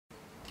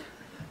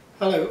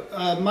Hello,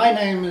 my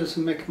name is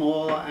Mick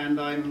Moore and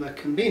I'm the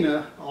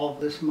convener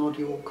of this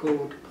module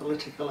called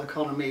Political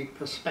Economy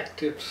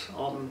Perspectives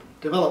on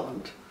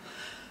Development.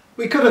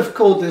 We could have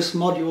called this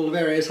module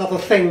various other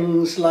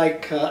things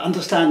like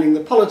understanding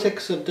the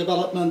politics of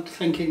development,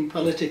 thinking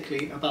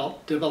politically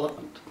about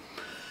development.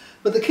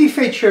 But the key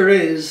feature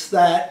is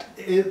that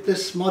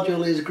this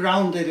module is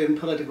grounded in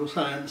political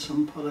science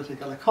and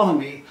political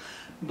economy,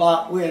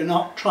 but we're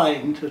not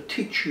trying to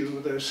teach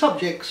you those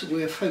subjects.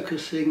 We're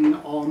focusing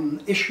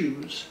on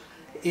issues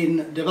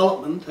in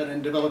development and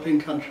in developing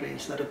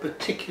countries that are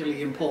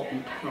particularly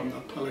important from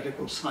the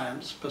political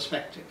science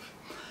perspective.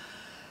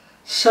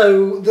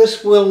 So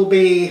this will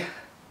be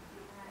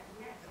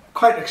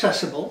quite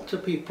accessible to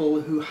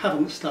people who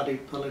haven't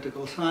studied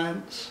political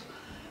science.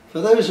 For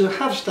those who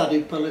have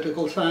studied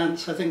political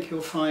science, I think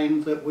you'll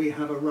find that we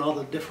have a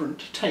rather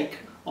different take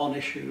on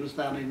issues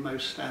than in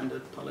most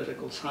standard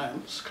political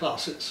science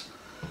classes.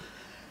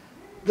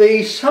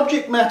 The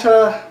subject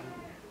matter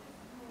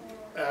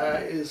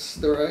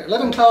there are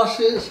 11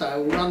 classes. I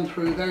will run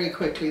through very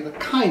quickly the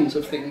kinds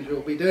of things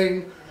you'll be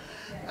doing.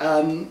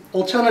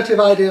 Alternative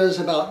ideas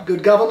about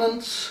good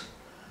governance,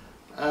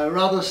 a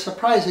rather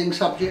surprising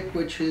subject,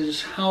 which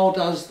is how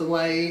does the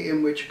way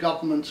in which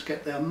governments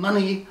get their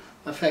money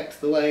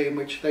affect the way in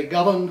which they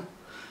govern.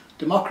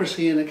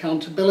 Democracy and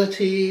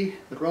accountability,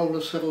 the role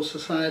of civil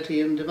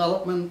society in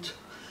development,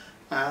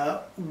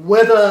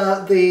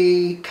 whether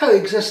the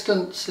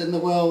coexistence in the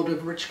world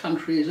of rich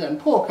countries and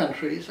poor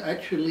countries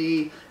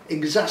actually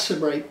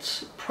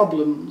exacerbates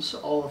problems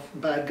of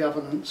bad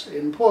governance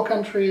in poor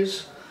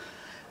countries,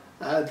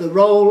 the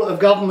role of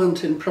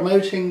government in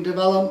promoting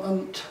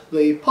development,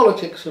 the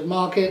politics of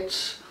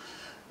markets,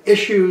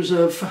 issues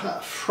of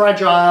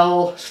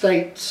fragile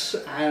states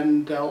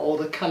and or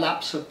the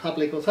collapse of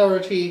public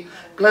authority,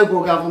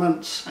 global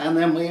governance, and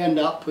then we end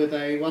up with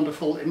a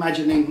wonderful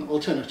imagining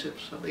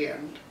alternatives at the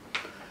end.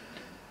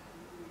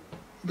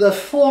 The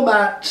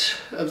format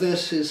of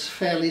this is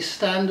fairly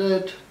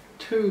standard.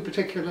 Two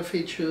particular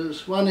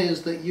features. One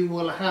is that you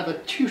will have a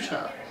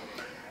tutor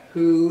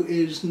who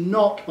is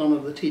not one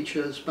of the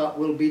teachers but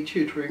will be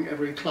tutoring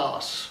every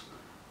class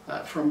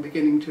from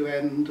beginning to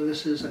end.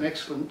 This is an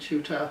excellent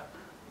tutor,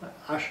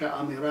 Asha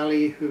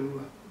Amirali,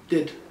 who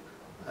did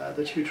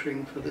the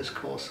tutoring for this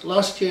course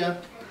last year.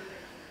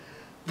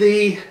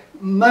 The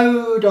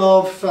mode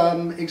of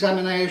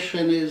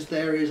examination is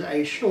there is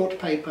a short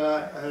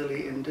paper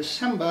early in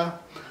December,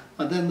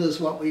 and then there's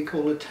what we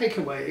call a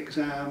takeaway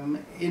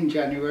exam in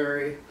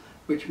January,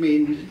 which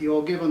means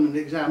you're given an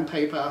exam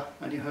paper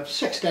and you have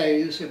 6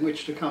 days in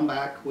which to come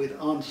back with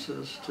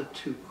answers to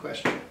 2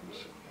 questions.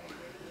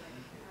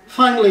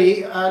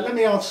 Finally, let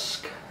me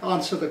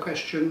answer the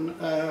question,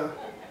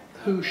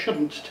 who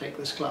shouldn't take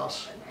this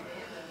class?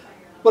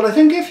 Well, I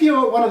think if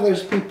you're one of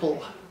those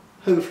people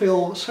who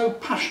feel so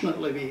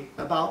passionately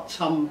about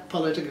some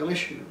political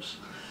issues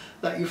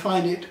that you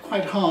find it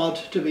quite hard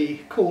to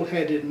be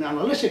cool-headed and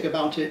analytic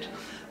about it,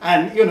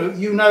 and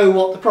you know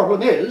what the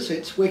problem is,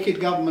 it's wicked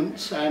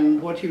governments,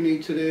 and what you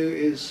need to do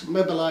is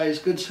mobilize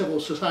good civil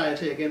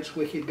society against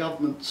wicked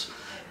governments,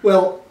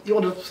 well, you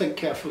ought to think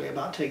carefully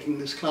about taking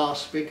this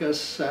class,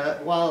 because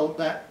while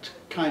that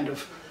kind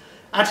of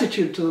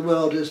attitude to the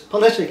world is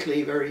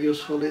politically very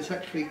useful, it's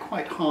actually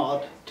quite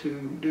hard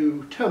to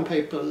do term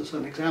papers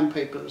and exam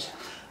papers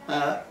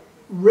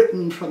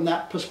written from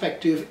that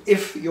perspective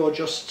if you're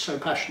just so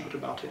passionate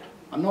about it.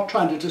 I'm not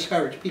trying to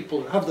discourage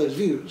people who have those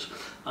views,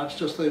 it's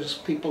just those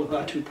people who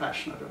are too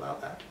passionate about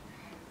that.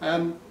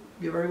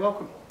 You're very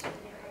welcome.